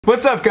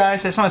What's up,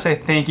 guys? I just want to say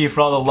thank you for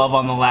all the love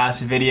on the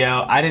last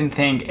video. I didn't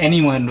think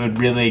anyone would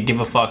really give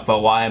a fuck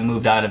about why I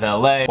moved out of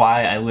LA,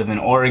 why I live in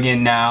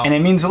Oregon now, and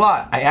it means a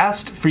lot. I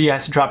asked for you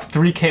guys to drop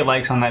 3K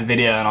likes on that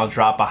video and I'll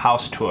drop a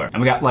house tour,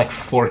 and we got like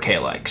 4K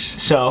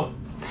likes. So,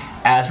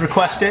 as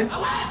requested,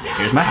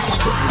 here's my house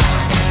tour.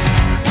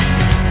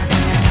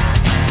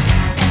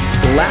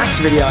 Last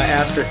video I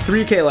asked for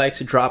 3K likes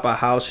to drop a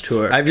house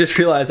tour. I've just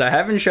realized I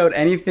haven't showed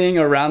anything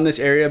around this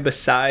area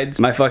besides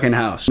my fucking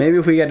house. Maybe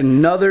if we get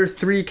another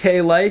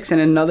 3K likes and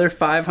another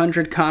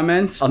 500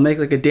 comments, I'll make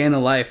like a day in the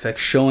life, like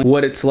showing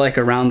what it's like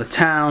around the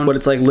town, what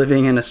it's like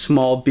living in a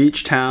small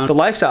beach town. The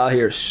lifestyle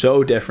here is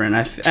so different,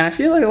 and I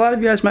feel like a lot of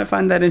you guys might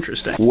find that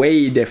interesting.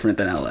 Way different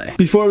than LA.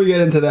 Before we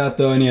get into that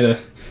though, I need to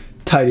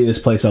tidy this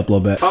place up a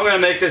little bit. If I'm gonna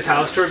make this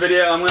house tour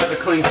video, I'm gonna have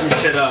to clean some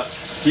shit up.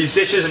 These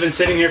dishes have been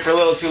sitting here for a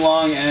little too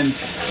long, and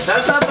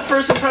that's not the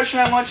first impression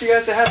I want you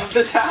guys to have of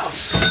this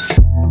house.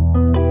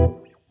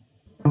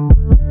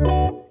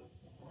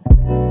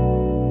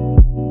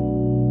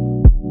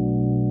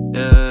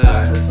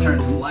 Alright, let's turn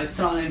some lights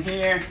on in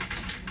here.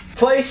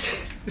 Place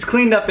is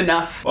cleaned up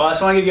enough. Well, I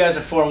just want to give you guys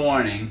a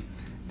forewarning.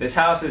 This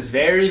house is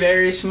very,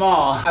 very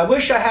small. I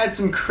wish I had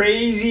some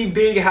crazy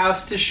big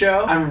house to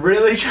show. I'm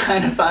really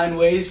trying to find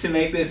ways to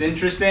make this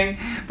interesting,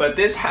 but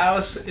this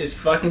house is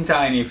fucking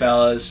tiny,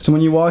 fellas. So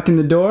when you walk in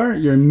the door,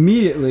 you're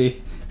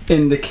immediately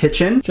in the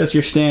kitchen. Just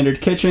your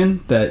standard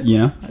kitchen that, you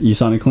know, you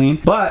saw me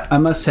clean. But I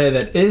must say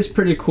that it is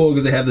pretty cool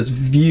because they have this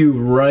view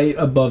right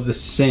above the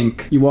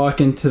sink. You walk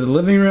into the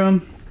living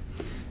room,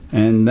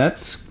 and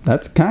that's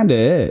kind of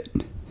it.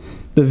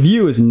 The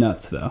view is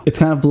nuts though. It's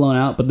kind of blown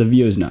out, but the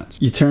view is nuts.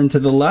 You turn to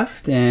the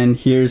left and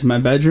here's my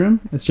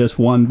bedroom. It's just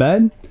one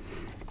bed,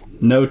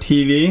 no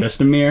TV,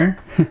 just a mirror.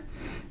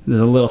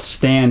 There's a little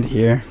stand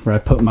here where I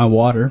put my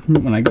water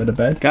when I go to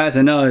bed. Guys,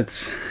 I know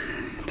it's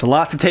a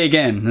lot to take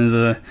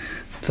in.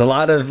 It's a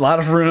lot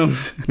of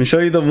rooms. Let me show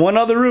you the one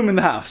other room in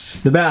the house.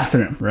 The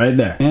bathroom, right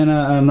there. And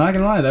I'm not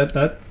gonna lie,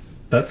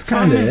 that's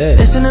kind of it.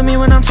 Listen to me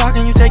when I'm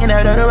talking, you taking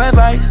that other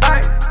advice.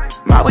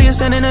 My way of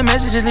sending a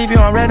message is leave you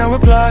on red, no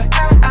reply.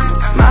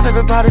 My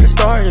favorite part of the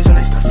story is when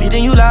they start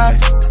feeding you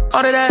lies.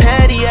 All of that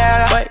heady,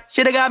 yeah, but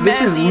should've got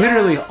messy. This is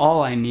literally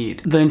all I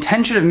need. The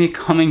intention of me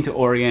coming to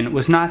Oregon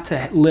was not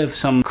to live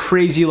some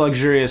crazy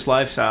luxurious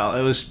lifestyle.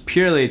 It was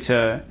purely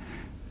to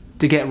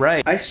get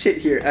right. I sit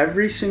here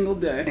every single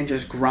day and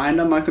just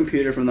grind on my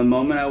computer from the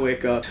moment I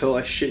wake up till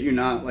I shit you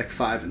not, like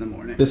 5 in the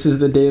morning. This is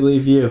the daily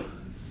view.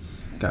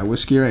 Got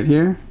whiskey right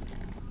here,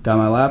 got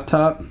my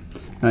laptop,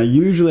 and I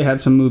usually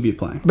have some movie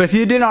playing. But if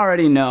you didn't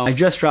already know, I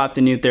just dropped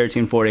a new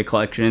 1340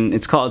 collection.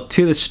 It's called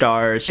To the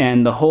Stars,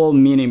 and the whole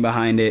meaning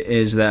behind it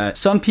is that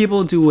some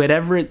people do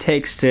whatever it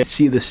takes to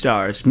see the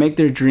stars, make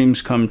their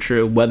dreams come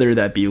true, whether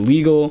that be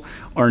legal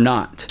or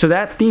not. So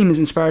that theme has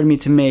inspired me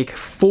to make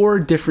 4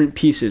 different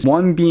pieces.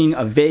 1 being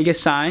a Vegas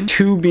sign,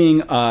 2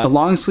 being a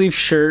long sleeve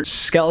shirt,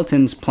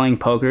 skeletons playing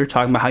poker,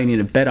 talking about how you need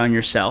to bet on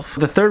yourself.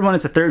 The 3rd one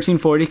is a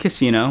 1340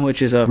 casino,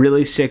 which is a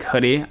really sick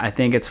hoodie. I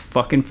think it's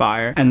fucking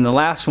fire. And the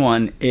last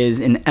one is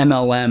an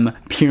MLM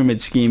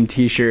pyramid scheme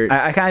t-shirt.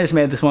 I kind of just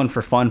made this one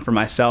for fun for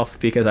myself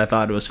because I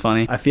thought it was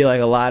funny. I feel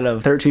like a lot of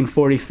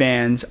 1340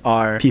 fans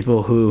are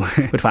people who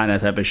would find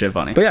that type of shit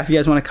funny. But yeah, if you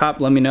guys want to cop,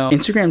 let me know.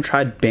 Instagram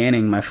tried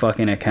banning my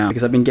fucking account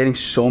because I've been getting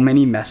so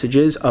many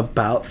messages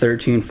about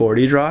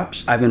 1340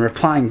 drops. I've been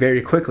replying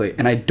very quickly,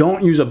 and I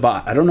don't use a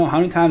bot. I don't know how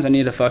many times I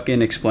need to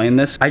fucking explain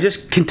this. I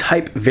just can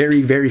type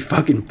very, very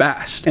fucking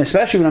fast. And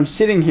especially when I'm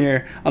sitting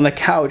here on the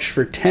couch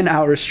for 10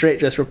 hours straight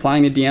just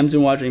replying to DMs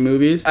and watching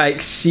movies. I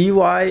see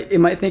why it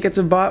might think it's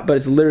a bot, but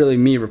it's literally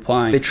me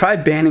replying. They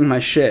tried banning my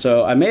shit.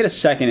 So I made a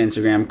second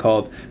Instagram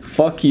called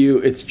Fuck You,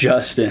 It's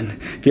Justin.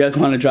 If you guys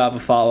want to drop a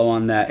follow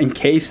on that, in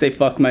case they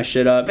fuck my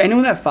shit up.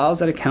 Anyone that follows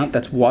that account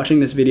that's watching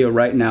this video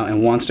right now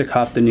and wants to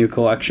cop the new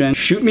collection,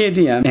 shoot me a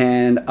DM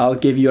and I'll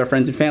give you a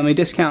friends and family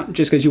discount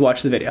just because you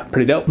watched the video.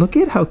 Pretty dope. Look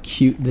at how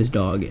cute this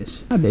dog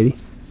is. Hi, baby.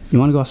 You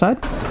want to go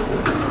outside?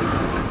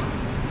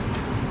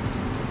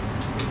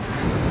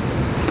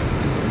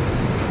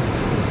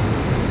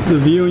 The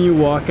view when you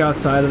walk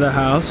outside of the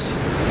house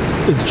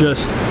is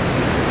just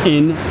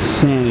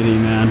insanity,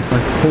 man.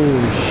 Like,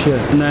 holy shit.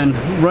 And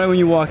then right when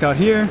you walk out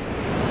here,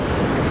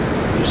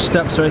 there's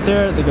steps right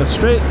there. They go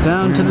straight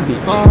down to the beach.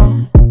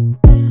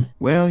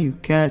 Will you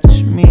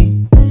catch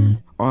me,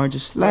 or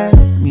just let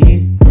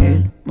me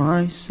hit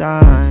my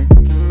side?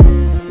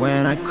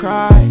 When I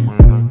cry,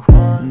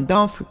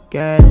 don't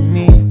forget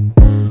me.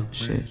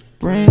 Shit,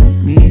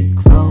 bring me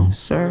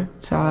closer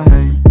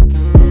tight.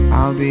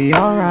 I'll be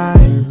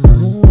alright,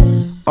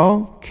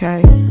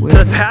 okay with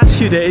the past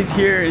few days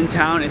here in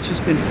town, it's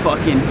just been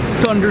fucking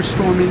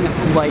thunderstorming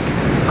like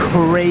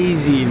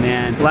crazy,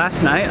 man.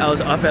 Last night I was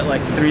up at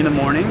like 3 in the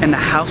morning and the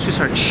house just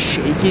started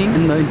shaking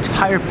and the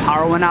entire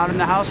power went out in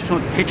the house, just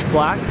went pitch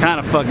black. Kind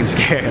of fucking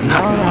scary. I'm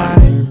not gonna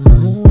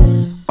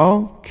lie.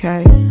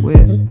 Okay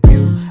with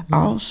you,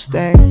 I'll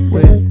stay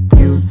with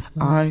you,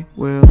 I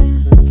will.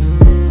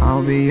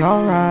 I'll be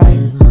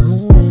alright,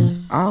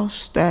 I'll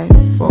stay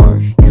for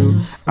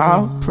you,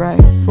 I'll pray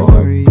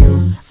for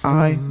you,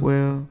 I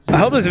will. I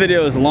hope this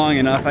video is long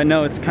enough. I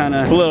know it's kind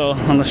of a little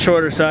on the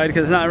shorter side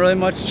because there's not really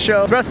much to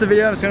show. The rest of the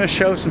video I'm just going to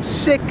show some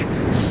sick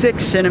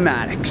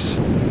cinematics.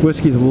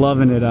 Whiskey's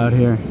loving it out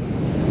here.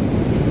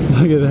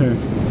 Look at her.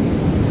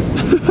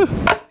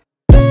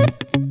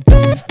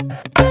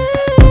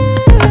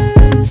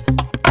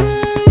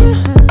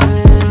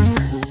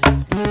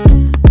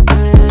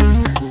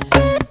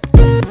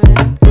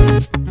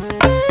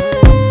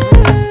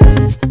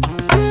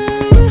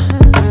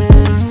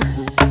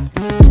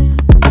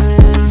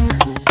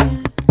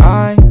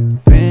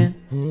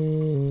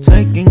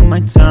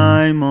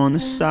 Time on the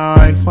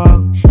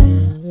sidewalk,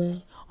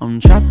 I'm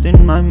trapped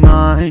in my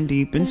mind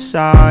deep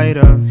inside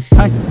of.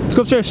 Hi, let's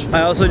go upstairs.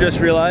 I also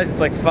just realized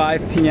it's like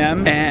 5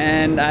 p.m.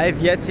 and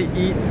I've yet to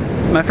eat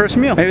my first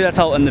meal. Maybe that's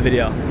how I'll end the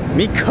video.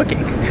 Me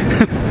cooking.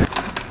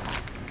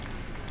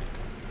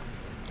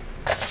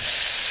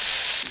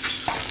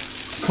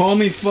 Call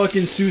me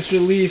fucking Sousa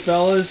Lee,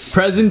 fellas.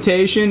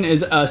 Presentation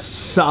is a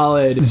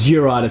solid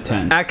 0 out of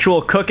 10.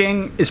 Actual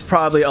cooking is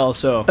probably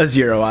also a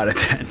 0 out of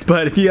 10.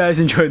 But if you guys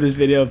enjoyed this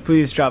video,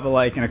 please drop a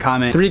like and a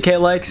comment. 3K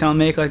likes, I'll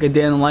make like a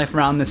day in the life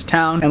around this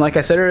town. And like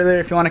I said earlier,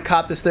 if you want to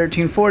cop this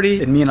 1340,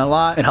 it'd mean a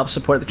lot. It helps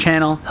support the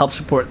channel, helps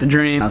support the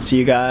dream. I'll see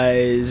you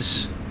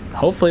guys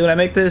hopefully when I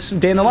make this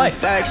day in the life.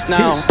 Facts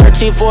now.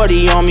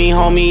 1340 on me,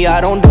 homie.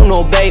 I don't do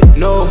no bait.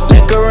 No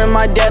liquor in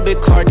my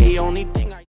debit card. The only thing